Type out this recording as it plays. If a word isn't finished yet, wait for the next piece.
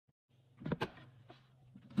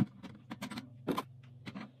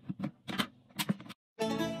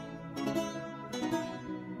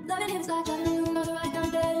him is like driving a new motor right down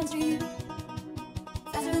a dead end street.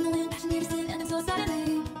 Faster than the wind, passion near to sin, and then so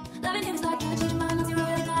suddenly. Loving him is like trying to change your mind on zero,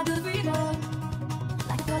 and not do the freedom.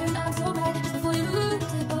 Like a fire and I'm so bright, just before you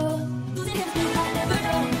lose it all. Losing him is like I never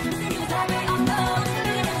know. Losing him is like way off now. Losing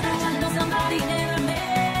him is like trying to know somebody never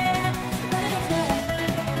met. Loving him is red.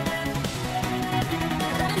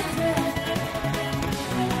 Loving him is red.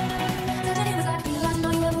 Touching him is like realizing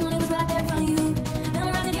all you ever wanted was right there in front of you.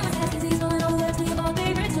 Memorizing him was fast as he's rolling all the way to your own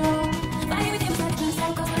favorite song. Fighting with him is like trying to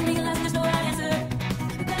solve cause I'm realizing there's no right answer.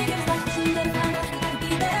 Regretting him is like wishing that I found out that I could be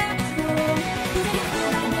there with you. Losing him is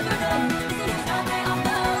like I never know. Losing him is like way off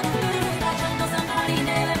now. Losing him is like trying to know somebody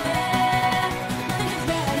never met. Loving him is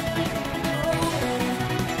red.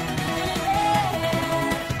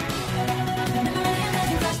 Remembering him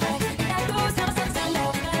making flashbacks. That goes down a sunset low.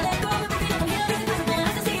 I let go of everything from him. It's impossible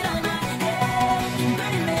not to see it all in my head.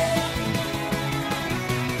 Burning red.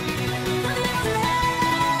 Loving him was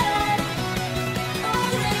red. Oh,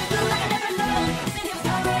 losing him blue like I never know. Losing him was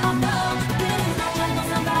like way off now. Losing him was like trying to know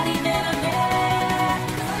somebody never met.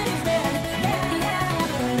 Loving him was red. Yeah, yeah.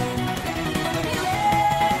 Loving him was red.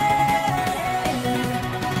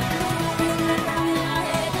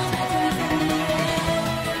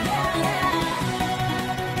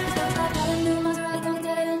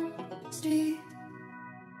 Street.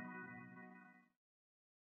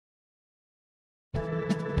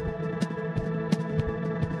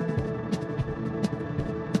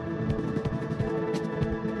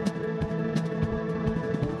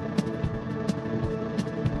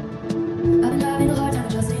 I've been driving a hard time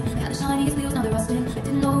adjusting. I had the shiniest wheels, now they're rusting. I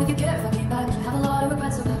didn't know if you cared if I came back. I have a lot of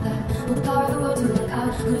regrets about that. Hold the car of the road to look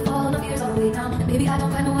out. Could've fallen my fears all the way down. And baby, I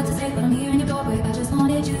don't quite know what to say, but I'm here in your doorway. I just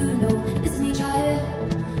wanted you to know this is me trying.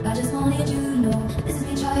 I just wanted you to know this is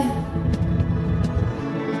me trying.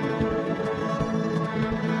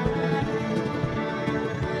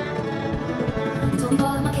 You told me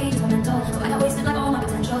all of my cages were mental, so I got wasted like all my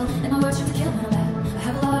potential. And my words shoot to kill when I'm mad. I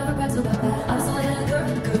have a lot of regrets about that. I was so ahead of the curve,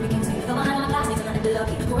 but the curve became steep. Fell behind on my classmates and I ended up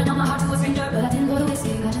pouring out my heart to a stranger, but I didn't go to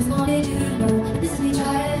whiskey. I just wanted you to know this is me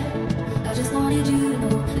trying. I just wanted you to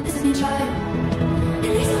know this is me trying. At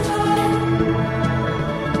least I'm trying.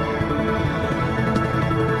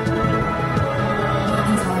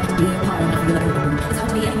 It's hard to be a part of it, I feel like a balloon. It's hard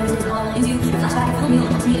to be anyone who's all in you. You flashback and film me,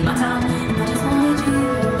 almost me in my town. I just wanted you to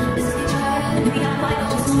know this is me trying. Maybe I'm white, I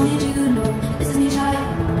just wanted you to know this is me trying.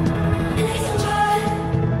 At least I'm trying.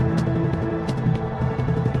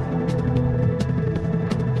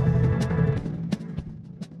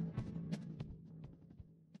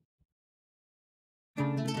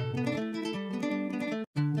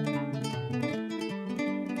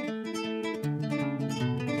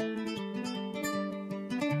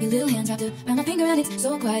 Your little hands wrapped around my finger and it's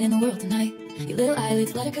so quiet in the world tonight. Your little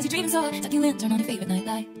eyelids flutter cause you're dreaming so hard. Tuck you in, turn on your favorite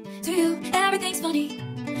nightlight. To you, everything's funny.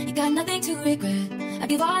 You got nothing to regret. I'd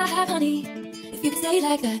give all I have, honey, if you could stay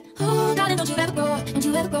like that. Oh, darling, don't you ever go, don't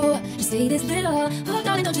you ever go. Just stay this little. Oh,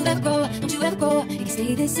 darling, don't you ever go, don't you ever go. You can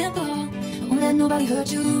stay this simple. I won't let nobody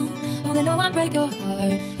hurt you. Won't let no one break your heart.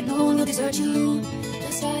 And no one will desert you.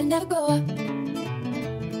 Just try to never go up.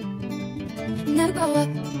 Never go up.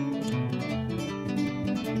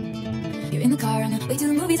 You're in the car on the way to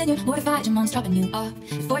the movies and you're mortified your mom's dropping you off.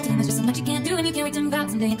 At 14, there's just so much you can't do and you can't wait to move out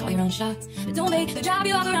someday and call your own shots. But don't make her drive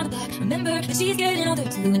you all around the block. Remember that she's getting older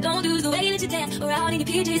too, and don't lose the way that you dance or out in your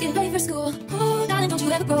PJs getting ready for school. Oh, darling, don't you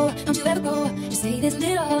ever go, don't you ever go. Just say this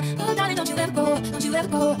little. Oh, darling, don't you ever go, don't you ever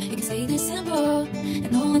go. You can say this simple,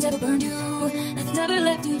 and no one's ever burned you. Nothing's ever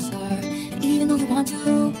left you scarred, and even though you want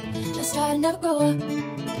to, just try to never go.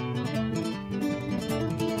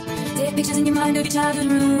 Take pictures in your mind of your childhood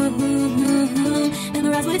room.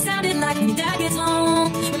 Memorize what it sounded like when your dad gets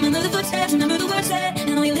home. Remember the footsteps, remember the words said,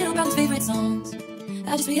 and all your little brother's favorite songs.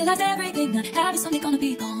 I just realized everything that I was someday gonna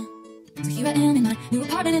be gone. So here I am in my new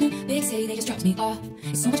apartment in a big city, they just dropped me off.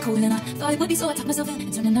 It's so much colder than I thought it would be, so I tucked myself in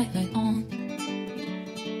and turned the nightlight on.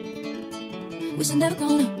 Wish I'd never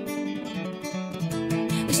grown up.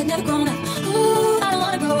 Wish I'd never grown up. Oh, I don't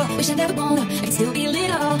wanna grow up. Wish I'd never grown up. I can still be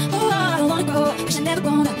little. Oh, I don't wanna grow up. Wish I'd never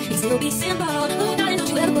grown up. I can still be simple. Oh, darling, don't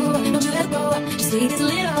you ever grow up. Don't you ever grow up. Just stay this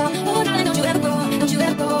little. Oh, darling, don't you ever grow up. Don't you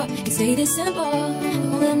ever grow up. I can stay this simple.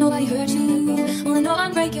 Won't let nobody hurt you. Won't let no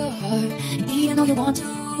one break your heart. And even though you want to,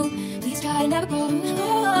 please try to never grow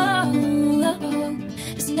up. Oh,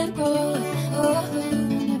 just never grow up. Oh,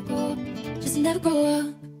 never grow up. Just never grow up.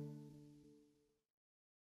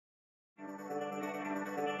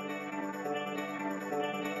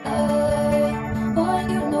 I want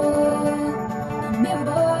you to know I'm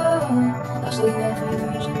mirrorball. I'll show you every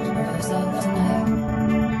version of yourself tonight.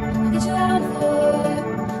 I'll get you out on the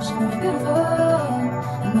floor, shimmering beautiful.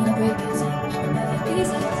 I'm gonna break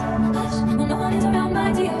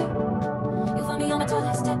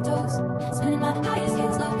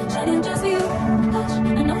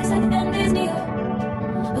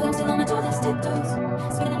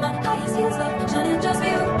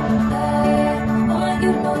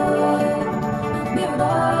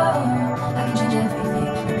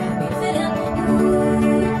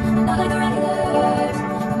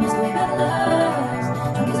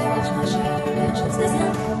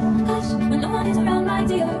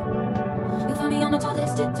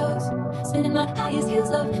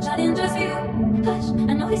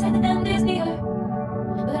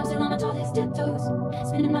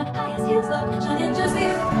love shining just for you.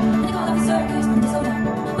 And they call off the circus when they slow down.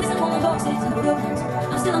 When they send home on horses and the real clowns.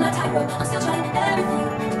 I'm still on that tightrope, I'm still trying everything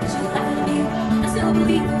to get you laughing at me. I'm still a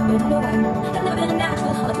believer, but I don't know why. I've never been a natural,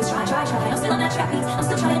 all I do is try. I'm still on that trapeze, I'm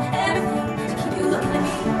still trying everything to keep you looking at me.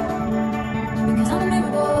 Because I'm a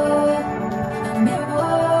mirrorball, I'm a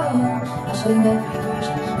mirrorball. I'll show you every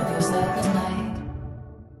version of yourself tonight.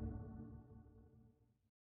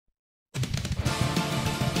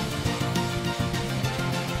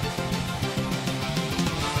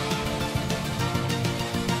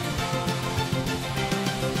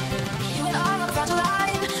 You and I on a fragile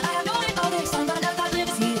line. I have known it all this time, but I never thought I'd live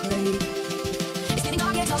to see it break. It's getting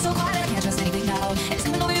dark, it's all so quiet, I can't trust anything now. And it's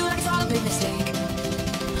coming over you like it's all a big mistake.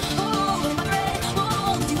 Oh, my bread,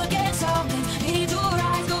 oh, do you get something? Need to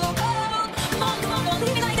rise, go cold. Come on, don't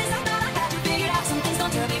leave me like this. I thought I had you figured out. Some things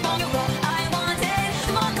don't turn me from your roll. I wanted.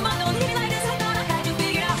 Come on, don't leave me like this. I thought I had you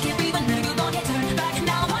figured out. Can't breathe when the good won't get turned back.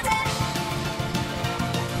 Now I'm wanted.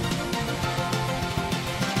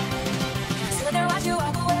 Still there, watch you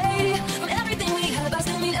walk away from everything we had, but I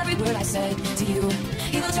still mean every word I said to you.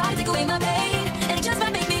 He will try to take away my pain, and it just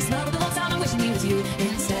might make me smile, but the whole time I'm wishing he was you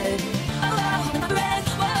instead. Oh, wow, holding my breath,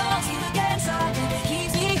 whoa, see you again, something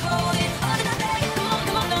keeps me holding on to nothing.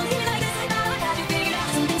 Come on, don't leave me like this. I thought I had you figured out.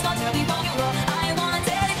 Some things don't tell me from your roll. I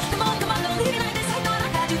wanted. Come on, don't leave me like this. I thought I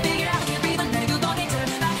had you figured out. Can't breathe when the good won't get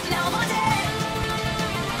turned back. Now I'm wanted.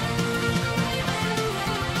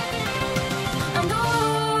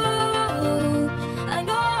 I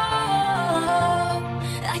know,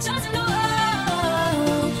 I just know.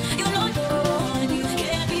 You're not gone, you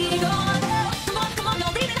can't be gone. Come on,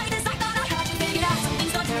 don't leave me like this. I thought I had you figured out. Some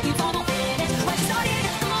things don't turn me from a finish when you started.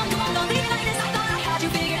 Come on, don't leave me like this. I thought I had you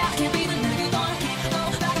figured out. Can't breathe when the good won't go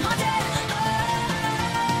back. I'm haunted.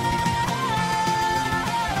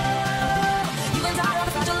 You and I on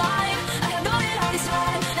a fragile line. I have known it all this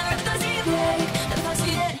time. Never ever thought I'd see it break. Never thought I'd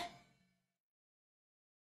see it.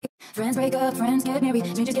 Friends break up, friends get married,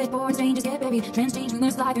 strangers get bored, strangers get buried. Trends change,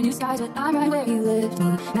 rumors fly through new skies, but I'm right where you left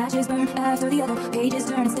me. Matches burn after the other, pages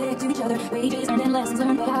turn and stick to each other. Wages earned and lessons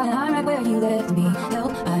learned, but I'm right where you left me.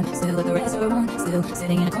 Help, I'm still at the restaurant, still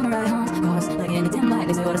sitting in a corner I haunt. Lost like in the dim light,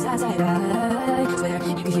 they say what a sad sight. I swear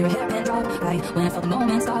you could hear a hairpin drop right when I felt the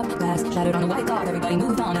moment stop. Glass shattered on the white cloth, everybody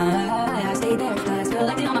moved on. I stayed there, glass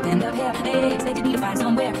collected on my pinned up hair. They expected me to find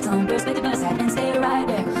somewhere, some perspective, but I sat and stayed right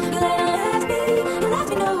there. You left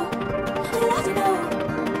me know. You left me know,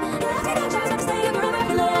 tries not to stay here forever.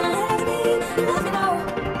 You left me know,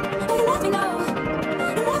 you left me know,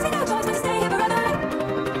 tries not to stay here forever.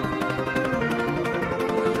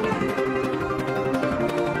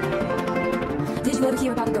 Did you ever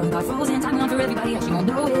hear about the girl who got frozen? Time went on for everybody else, she won't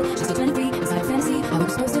know it. She's still 23, inside a fantasy, how we're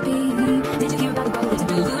supposed to be. Did you hear about the bubble? It's a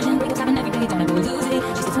delusion, breakups happen every day, don't ever lose it.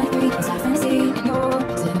 She's still 23, inside a fantasy, and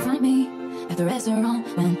you're sitting in front of me at the restaurant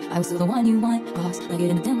when I was still the one you want. Lost like it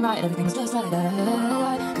in the dim light, everything was just right.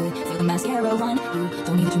 I could feel the mascara run. You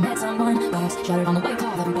told me that you met someone. Lost, shattered on the white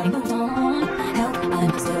cloth, everybody moved on. Help,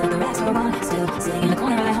 I'm still at the restaurant, still sitting in the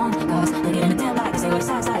corner I haunt. Lost like it in the dim light, they say what a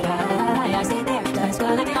sad sight. I stayed there, just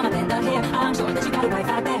collected on my pinned up hair. I'm sure that you got it right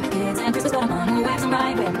back there. Kids and Christmas, but I'm unaware of some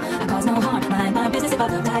right where I cause no harm, mind my business. If I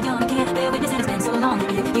love died young, I can't bear witness, and it's been so long.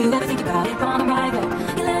 If you ever think about it from the right where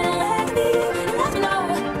you left me know.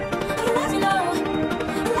 You left me know.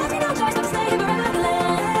 Tries not to stay here forever. You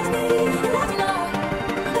left me know.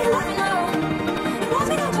 You left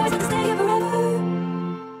me know, tries not to stay here forever.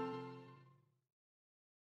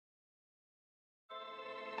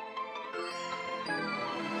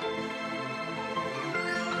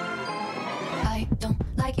 I don't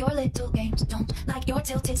like your little games, don't like your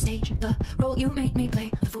tilted stage, the role you made me play,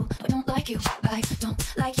 the fool. I don't like you, I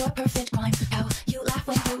don't like your perfect crime, how you laugh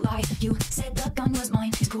when you lie. You said the gun was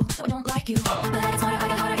mine, it's cool, so I don't like you. But it's harder, I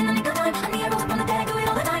get harder in the nick of time. I'm the arrow from the dead, I do it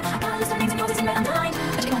all the time. I got a list of names and yours isn't read underlined.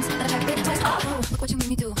 I check once, then I check again twice. Oh, look what you made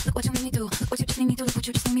me do, look what you made me do, look what you just made me do, look what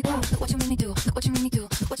you just made me do, look what you made me do, look what you made me do,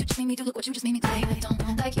 look what you just made me do, look what you just made me play. I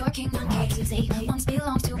don't like your kingdom cake, you say once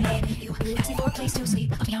belongs to me. You asked me for a place to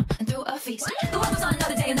sleep, up me out and through a feast. The world goes on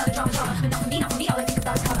another day, another drama. But not for me, all I think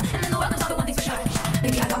about is cover. And then the world knows all the one thing's for sure.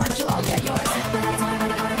 Maybe I got mine, but you'll all get yours. But it's harder, I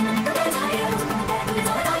get harder in the nick of time. I was from the dead, do this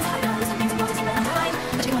all the time. I got some things and yours isn't read underlined.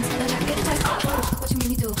 I check once, then I check again twice. Oh, look what you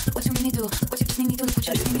made me do, look what you made me do, look what you just made me do, look what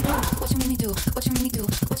you just made me do, look what you made me do, look what you made me do,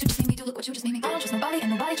 look what you just made me do, look what you just made me do. I don't trust nobody and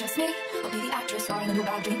nobody trusts me. I'll be the actress starring in a new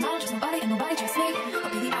bad dream. I don't trust nobody and nobody trusts me. I'll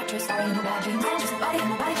be the actress starring in a new bad dream. I don't trust nobody and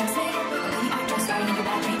nobody trusts me. I'll be the actress starring in a new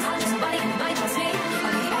bad dream. I don't trust nobody and nobody trusts me.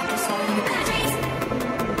 I'll be the actress starring in a new bad dreams.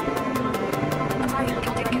 I'm sorry, I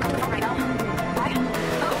can't take your phone right now. Why?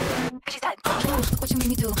 Oh, she's dead. Look what you made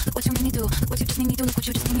me do, look what you made me do, look what you just made me do, look what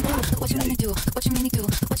you just made me do, look what you made me do, look what you made me do,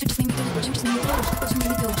 look what you just made me do, look what you just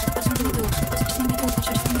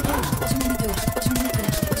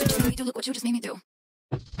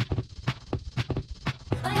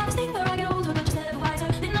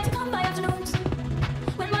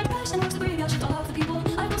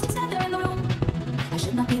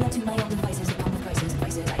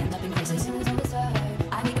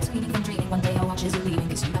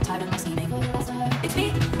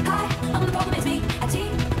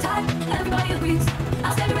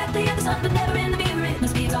sun, but never in the mirror. It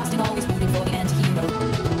must be exhausting, always rooting for the anti-hero.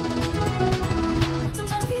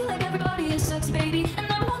 Sometimes I feel like everybody is sexy, baby,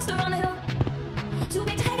 and I'm a monster on the hill. Too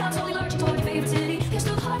big to hang out, slowly lurching toward your favorite city. You're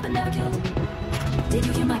still hard, but never killed. Did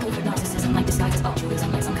you hear my covert narcissism, like disguised as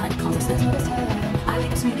altruism, like some kind of consciousness? I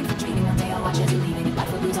wake up screaming from dreaming. One day I'll watch as you're leaving, and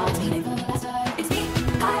life will lose all its meaning. It's me,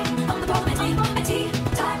 I'm the problem, it's me, and tea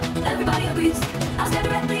time, everybody agrees. I stare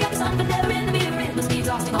directly at the sun, but never in the mirror. It must be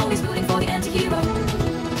exhausting, always rooting for the anti-hero.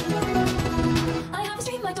 I have this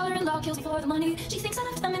dream, my daughter-in-law kills me for the money. She thinks I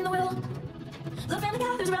left them in the will. The family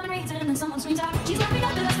gathers around and reads, and then someone screams out, she's laughing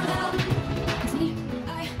at the rest from hell. It's me,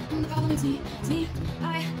 I'm the problem, it's me,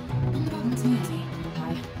 I'm the problem, it's me,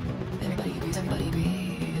 everybody agrees, everybody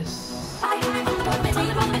agrees. I'm the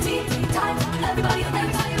problem, it's me, time, everybody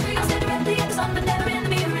agrees. I stare directly at the sun, but never in the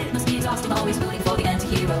mirror. It must be exhausting, always rooting for the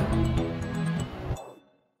anti-hero.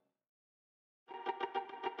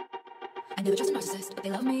 I never trust a narcissist, but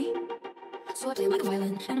they love me. So I play them like a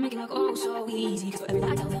violin, and I make it look oh so easy. Cause for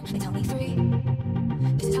everything I tell them, they tell me 3.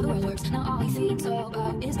 This is how the world works, now all he thinks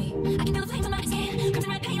about is me. I can feel the flames on my skin,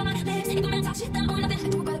 crimson red paint on my lips. If a man talks shit, then I'm nothing. I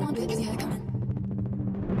do it by the one bit, cause he had it coming.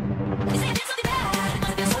 They say I did something bad,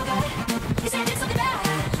 must feel so good. They say I did something bad,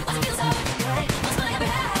 must feel so good. Most fun I ever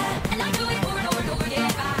had, and I do it over and over and over again.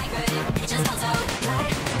 If I could, it just felt so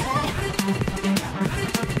right.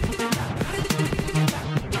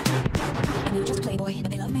 I never trust a playboy,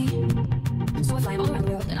 but they love me. So I fly all around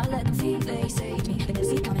the world, and I let them see. They say to me, they never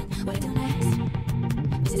see it coming. What I do next?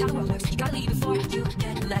 This is how the world works. You gotta leave before you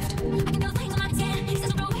get left. I can feel the flames on my skin. He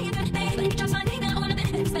says I'm broken, you're good, babe, but if you just find me, then I'll win a bit.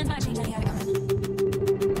 It extends my change, and he had it coming.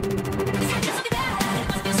 They say I did something bad,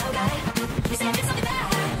 must feel so good. They say I did something bad,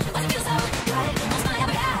 must feel so right. Most fun I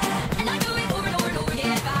ever had, and I do it over and over and over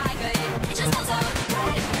again. If I could, it just felt so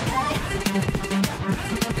right.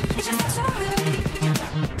 It just felt so right.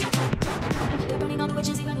 They're burning all the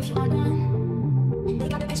witches, even if you aren't one. They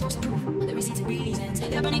got their pitchforks to prove the receipts and reasons.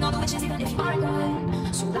 They're burning all the witches, even if you aren't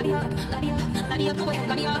one. So light me up, light me up, light me up, go ahead,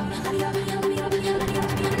 light me up, light me up, light me up, light me up, light me up, light me up.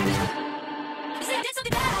 They say I did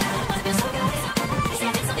something bad, must feel so good. They say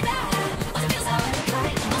I did something bad, must feel so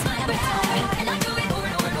right. Most fun I ever had, and I do it over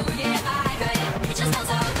and over and over again. If I could, it just felt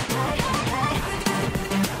so right.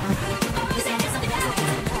 They say I did something bad,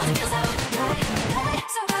 must feel so right.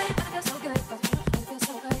 So right, must feel so good, must feel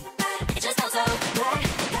so right. It just felt so right.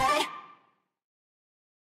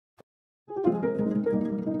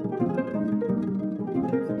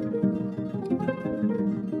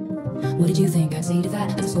 What did you think I'd say to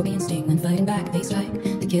that? As a scorpion sting when fighting back, they strike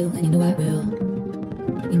to kill, and you know I will.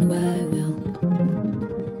 You know I will.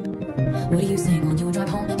 What do you sing on your drive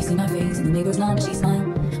home? Do you see my face in the neighbor's lawn? Does she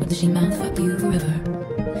smile? Or does she mouth fuck you forever?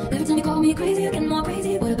 Every time you call me crazy, you're getting more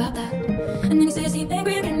crazy. What about that? And then you say I seem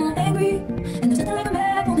angry, you're getting more angry. And there's nothing like a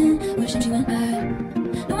bad woman. What a shame she went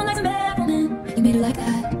bad. No one likes a bad woman. You made her like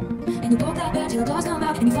that. And you poke that bad till the claws come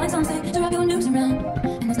out, and you find something to wrap your noose around.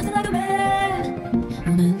 And there's nothing like a bad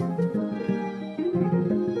woman.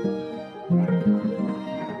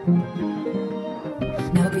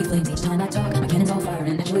 Now I breathe flames each time I talk. My cannon's all fire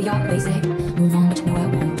and naturally y'all may say move on, but you know I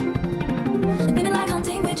won't. And women like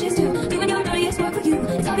hunting witches too, doing your dirtiest work for you.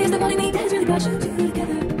 It's obvious that wanting me dead has really brought you two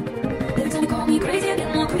together. Every time you call me crazy, I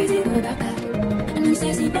get more crazy. What about that? And then you say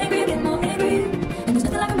I seem angry, I get more angry. And there's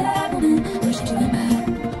nothing like a bad woman. What a shame she went bad.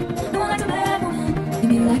 No one likes a bad woman. You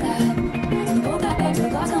made her like that. And you poke that bag till the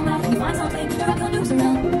claws come out, and you find something to wrap your noose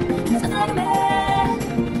around. And there's nothing like a bad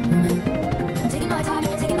woman. I'm taking my time,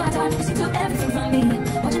 cause you took everything from me.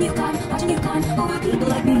 Watching you climb over people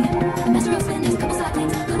like me. A master of spin, there's a couple side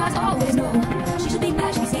things good eyes always know. She should be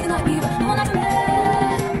mad, she be singing like me, but no one likes a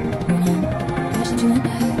bad woman. Why should you went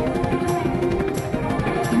bad?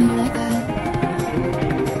 You made her like that.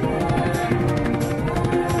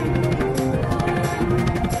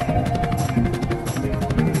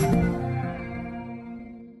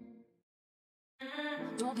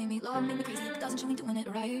 Don't blame me, love made me crazy, but doesn't show me doing it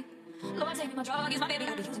right. Lord, take me, my drug is my baby,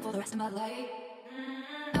 I'll be using for the rest of my life.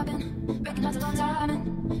 I've been breaking hearts a long time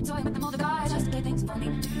and toying with them older guys just to play things for me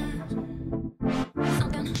to use.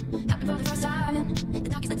 Something happened for the first time and the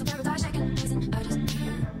darkest lights of paradise shaking, listen, I just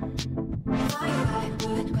for you I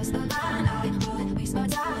would cross the line, I would waste my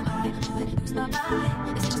time, I would lose my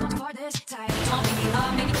mind. Is it just not too far this time? Don't make me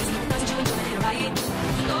love, make me crazy, doesn't show me doing it right.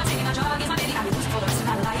 Lord, take me, my drug is my baby, I'll be using for the rest of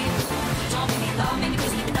my life. Don't make me love, make me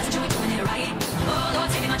crazy, doesn't show me doing it right. Oh Lord,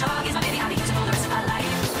 take me, my drug is my baby, I'll be using for the rest of my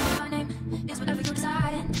life. My name is whatever you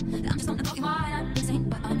decide, and I'm just gonna call you mine. I'm insane,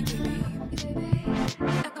 but I'm your baby.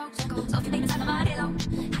 Echoes of your name inside my mind, hello.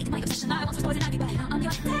 Hiding my obsession, I once was poison ivy, but now I'm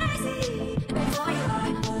your daisy. And baby, for you I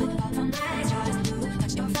would fall from grace, just to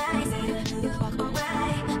touch your face. You walk away,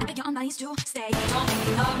 I beg your own knees to stay. Don't make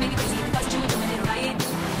me love, make me crazy.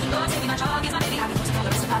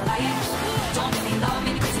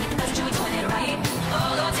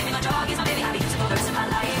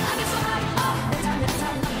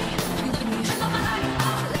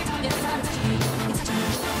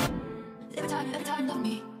 love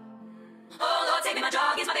me. Oh Lord, take me, my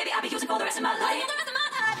drug is my baby, I'll be using for the rest of my life.